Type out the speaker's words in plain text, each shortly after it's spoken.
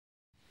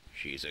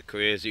She's a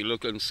crazy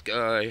looking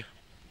sky,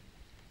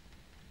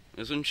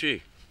 isn't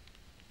she?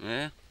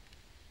 Yeah?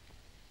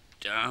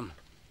 Damn,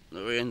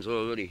 the rain's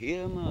already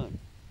here, man.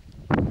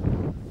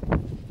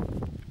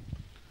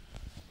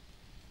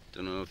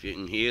 Don't know if you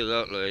can hear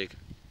that, like.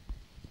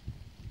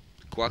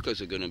 The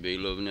quackers are gonna be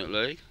loving it,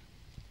 like.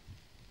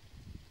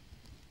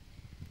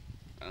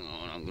 Hang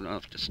on, I'm gonna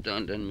have to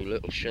stand in my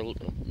little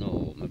shelter.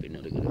 No, maybe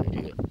not a good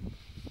idea.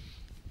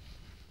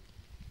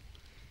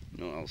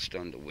 No, I'll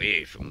stand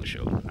away from the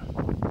shelter.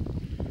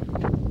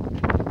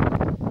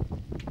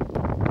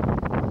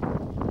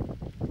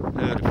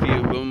 Heard a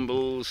few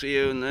rumbles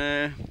here and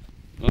there.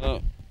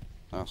 Oh,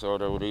 I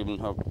thought I would even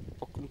have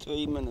fucking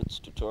 3 minutes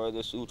to try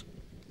this out.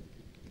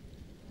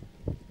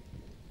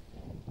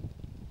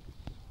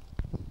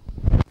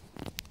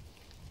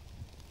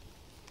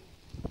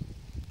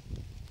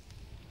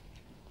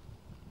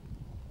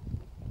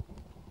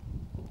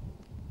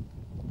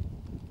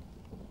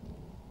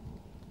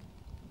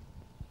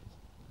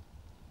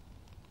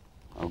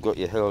 I've got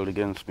you held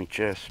against my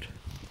chest.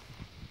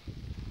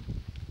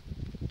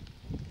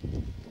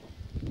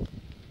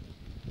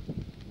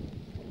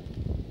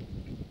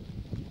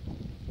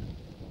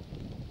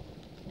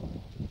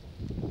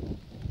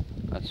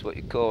 That's what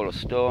you call a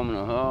storm and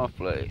a half,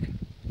 like.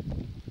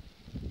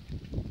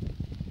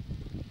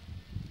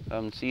 I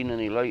haven't seen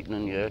any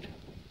lightning yet,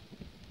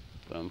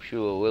 but I'm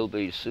sure it will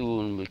be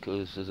soon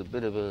because there's a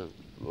bit of a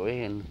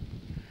rain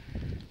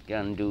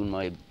going down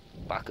my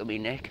back of my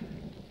neck.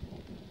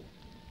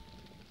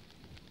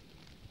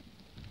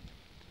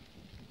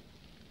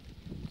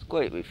 It's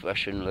quite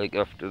refreshing, like,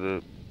 after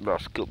the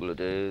last couple of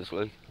days,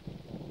 like.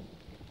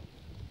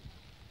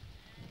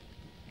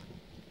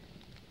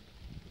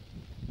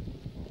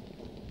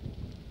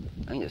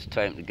 I think it's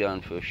time to go in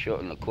for a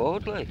shot in the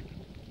quad, like.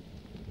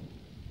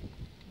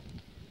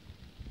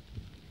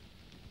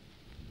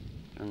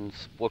 And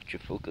spot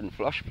your fucking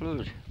flash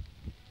fluid.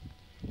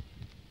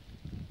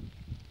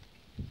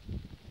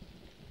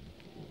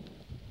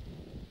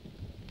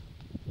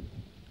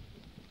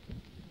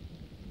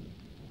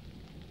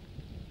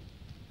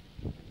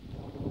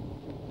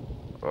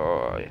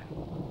 Oh, yeah.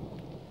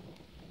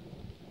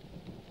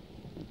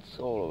 It's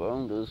all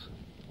around us.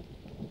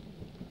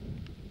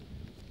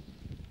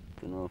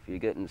 Don't know if you're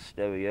getting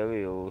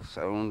stereo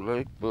sound,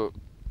 like, but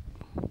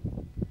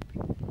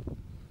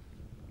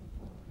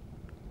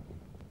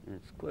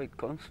it's quite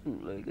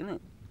constant, like, isn't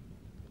it?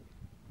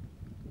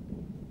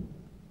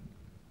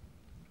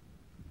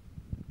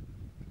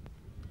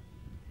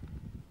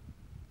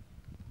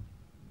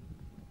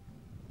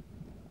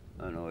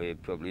 I know you're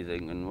probably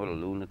thinking, what a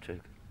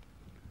lunatic.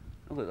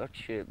 Look at that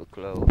shape of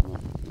cloud,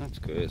 man. That's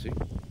crazy.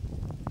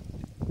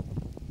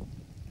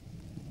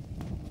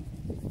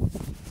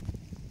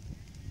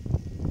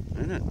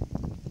 Isn't it?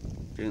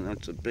 I think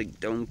that's a big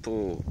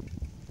downpour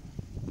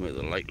where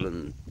the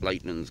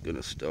lightning's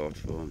gonna start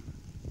from.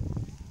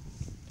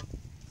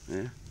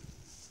 Yeah?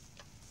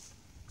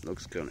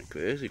 Looks kinda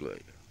crazy,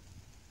 like.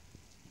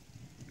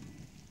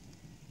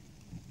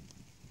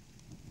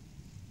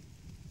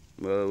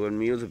 Well, when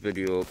my other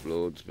video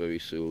uploads very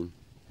soon,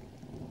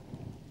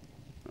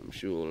 I'm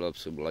sure we'll have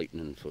some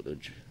lightning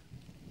footage.